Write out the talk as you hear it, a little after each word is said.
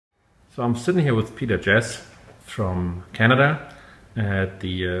So I'm sitting here with Peter Jasz from Canada at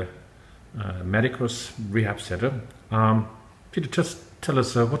the Medicus Rehab Center. Peter, just tell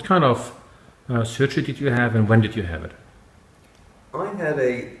us what kind of surgery did you have and when did you have it? I had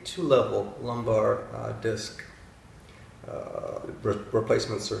a two-level lumbar disc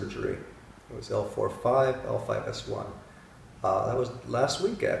replacement surgery. It was L4-5, L5-S1. That was last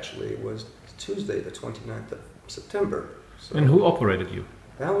week, actually. It was Tuesday, the 29th of September. So And who operated you?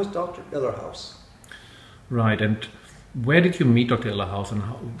 that was Dr. Illerhaus. Right, and where did you meet Dr. Illerhaus and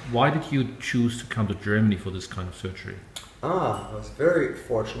why did you choose to come to Germany for this kind of surgery? I was very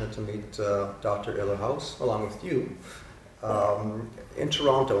fortunate to meet Dr. Illerhaus, along with you, in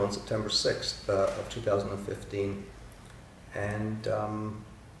Toronto on September 6th of 2015. And,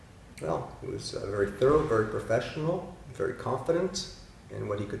 well, he was very thorough, very professional, very confident in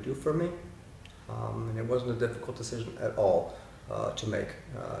what he could do for me. And it wasn't a difficult decision at all to make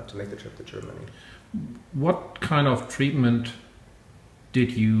the trip to Germany. What kind of treatment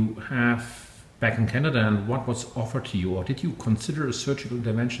did you have back in Canada and what was offered to you? Or did you consider a surgical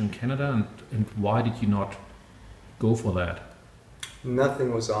intervention in Canada and why did you not go for that?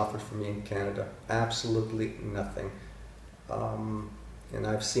 Nothing was offered for me in Canada, absolutely nothing. And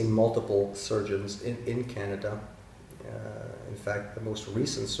I've seen multiple surgeons in Canada. In fact, the most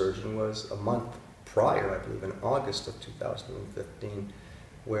recent surgeon was a month prior, I believe in August of 2015,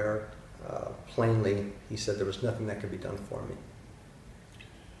 where plainly he said there was nothing that could be done for me.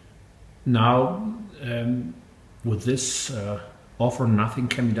 Now, with this offer, nothing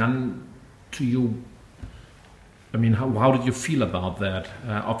can be done to you. I mean, how did you feel about that?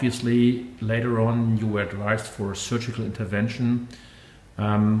 Obviously, later on you were advised for a surgical intervention.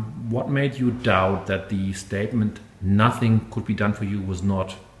 What made you doubt that the statement, nothing could be done for you, was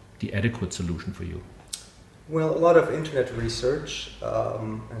not the adequate solution for you? Well, a lot of internet research,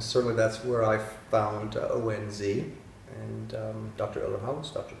 and certainly that's where I found ONZ and Dr.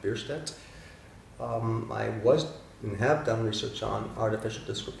 Illerhaus, Dr. Bierstedt. I was and have done research on artificial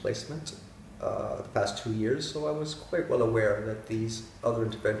disc replacement the past 2 years, so I was quite well aware that these other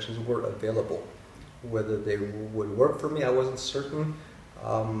interventions were available. Whether they would work for me, I wasn't certain,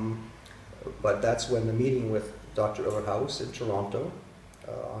 but that's when the meeting with Dr. Illerhaus in Toronto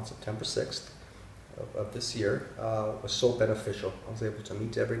on September 6th of this year was so beneficial. I was able to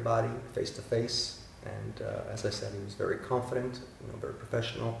meet everybody face to face, and as I said, he was very confident, very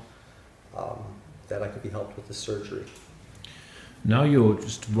professional, that I could be helped with the surgery. Now you're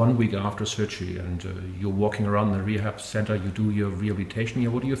just 1 week after surgery and you're walking around the rehab center, you do your rehabilitation here.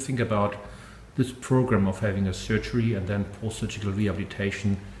 What do you think about this program of having a surgery and then post-surgical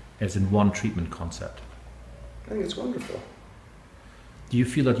rehabilitation as in one treatment concept? I think it's wonderful. Do you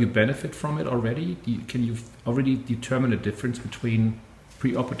feel that you benefit from it already? Can you already determine the difference between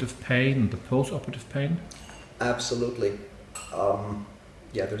preoperative pain and the postoperative pain? Absolutely.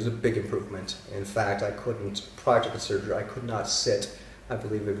 Yeah, there's a big improvement. In fact, I couldn't, prior to the surgery, I could not sit. I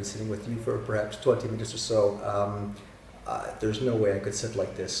believe I've been sitting with you for perhaps 20 minutes or so. There's no way I could sit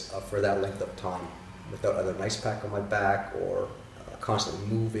like this for that length of time without either an ice pack on my back or constantly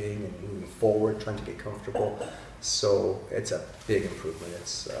moving and moving forward, trying to get comfortable. So it's a big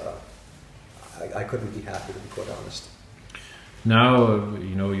improvement. I couldn't be happier, to be quite honest. Now,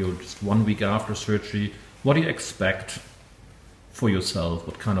 you're just 1 week after surgery. What do you expect for yourself?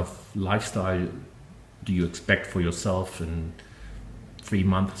 What kind of lifestyle do you expect for yourself in 3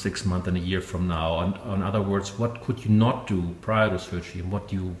 months, 6 months, and a year from now? And in other words, what could you not do prior to surgery, and what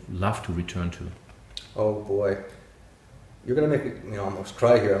do you love to return to? Oh boy, you're gonna make me almost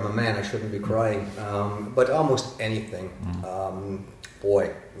cry here. I'm a man; I shouldn't be crying. But almost anything.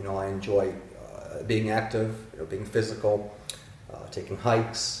 Boy, I enjoy being active, being physical, taking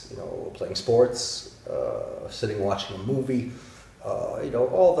hikes, playing sports, sitting watching a movie.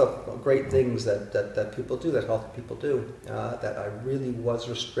 All the great things that people do, that healthy people do, that I really was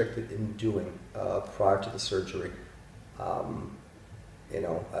restricted in doing prior to the surgery.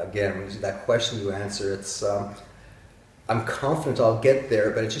 Again, that question you answer, I'm confident I'll get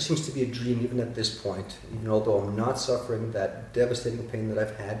there, but it just seems to be a dream even at this point. Even although I'm not suffering that devastating pain that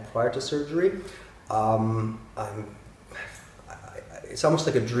I've had prior to surgery, it's almost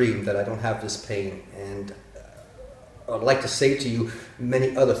like a dream that I don't have this pain. And I'd like to say to you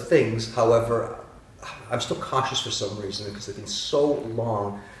many other things. However, I'm still cautious for some reason because I've been so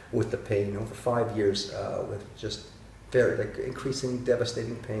long with the pain, over 5 years, with just very increasing,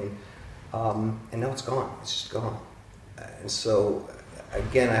 devastating pain. And now it's gone. It's just gone. And so,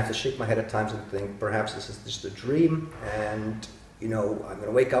 again, I have to shake my head at times and think perhaps this is just a dream, and I'm going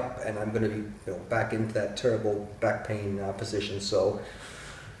to wake up and I'm going to be back into that terrible back pain position. So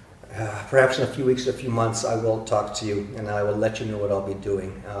perhaps in a few weeks or a few months, I will talk to you and I will let you know what I'll be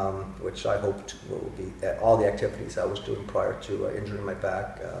doing, which I hope will be all the activities I was doing prior to injuring my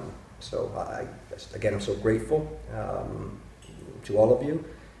back. So again, I'm so grateful to all of you,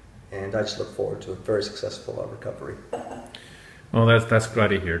 and I just look forward to a very successful recovery. Well, that's great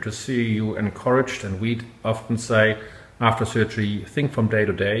to hear. To see you encouraged, and we often say after surgery, think from day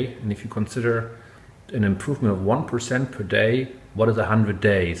to day, and if you consider an improvement of 1% per day, what is 100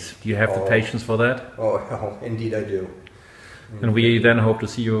 days? Do you have the patience for that? Oh, indeed I do. And we then hope to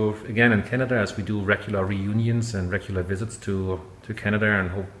see you again in Canada as we do regular reunions and regular visits to Canada,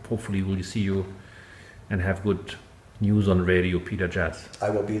 and hopefully we'll see you and have good news on radio, Peter Jasz. I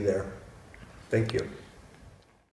will be there. Thank you.